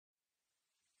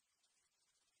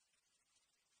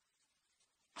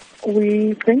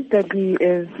We think that he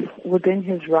is within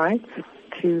his rights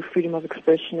to freedom of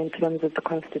expression in terms of the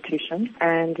Constitution,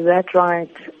 and that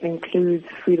right includes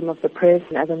freedom of the press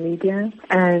and other media,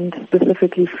 and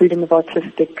specifically freedom of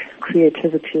artistic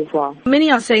creativity as well.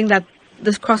 Many are saying that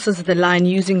this crosses the line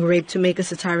using rape to make a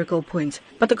satirical point,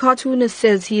 but the cartoonist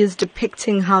says he is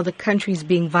depicting how the country is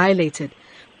being violated.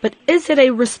 But is it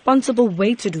a responsible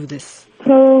way to do this?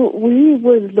 So we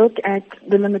would look at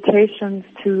the limitations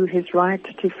to his right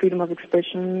to freedom of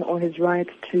expression or his right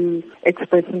to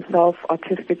express himself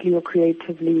artistically or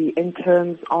creatively in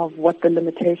terms of what the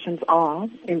limitations are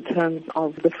in terms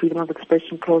of the freedom of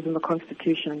expression clause in the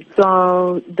Constitution.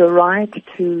 So the right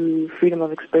to freedom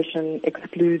of expression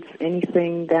excludes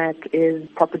anything that is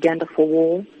propaganda for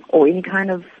war or any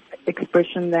kind of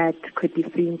expression that could be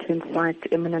seen to incite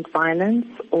imminent violence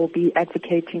or be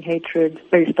advocating hatred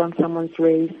based on someone's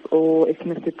race or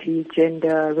ethnicity,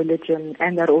 gender, religion,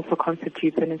 and that also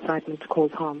constitutes an incitement to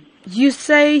cause harm. You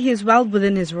say he's well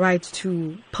within his right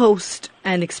to post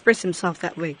and express himself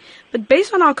that way. But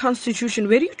based on our Constitution,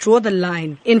 where do you draw the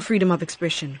line in freedom of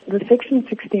expression? The Section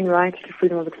 16 right to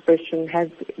freedom of expression has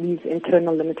these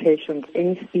internal limitations.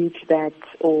 Any speech that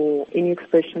or any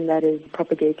expression that is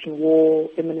propagating war,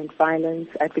 imminent violence,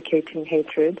 advocating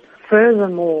hatred.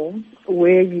 Furthermore,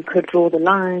 where you could draw the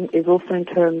line is also in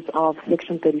terms of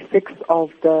Section 36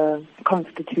 of the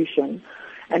Constitution.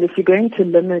 And if you're going to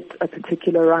limit a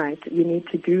particular right, you need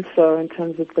to do so in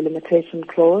terms of the limitation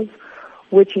clause,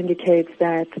 which indicates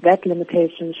that that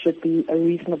limitation should be a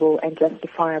reasonable and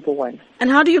justifiable one. And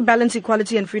how do you balance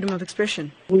equality and freedom of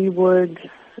expression? We would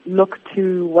look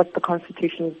to what the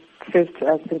Constitution says to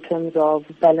us in terms of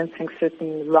balancing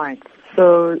certain rights.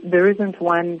 So there isn't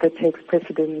one that takes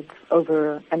precedence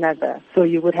over another. So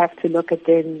you would have to look at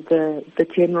then the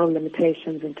general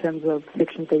limitations in terms of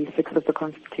Section 36 of the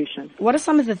Constitution. What are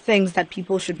some of the things that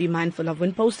people should be mindful of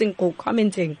when posting or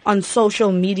commenting on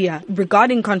social media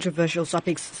regarding controversial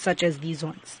topics such as these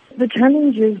ones? The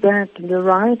challenge is that the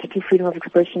right to freedom of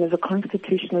expression is a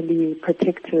constitutionally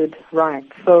protected right.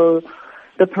 So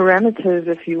the parameters,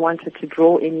 if you wanted to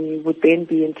draw any, would then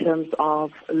be in terms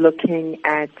of looking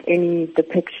at any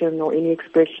depiction or any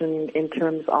expression in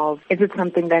terms of, is it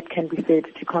something that can be said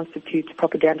to constitute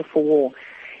propaganda for war?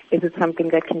 Is it something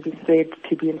that can be said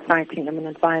to be inciting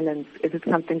imminent violence? Is it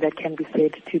something that can be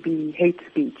said to be hate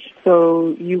speech?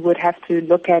 So you would have to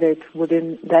look at it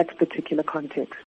within that particular context.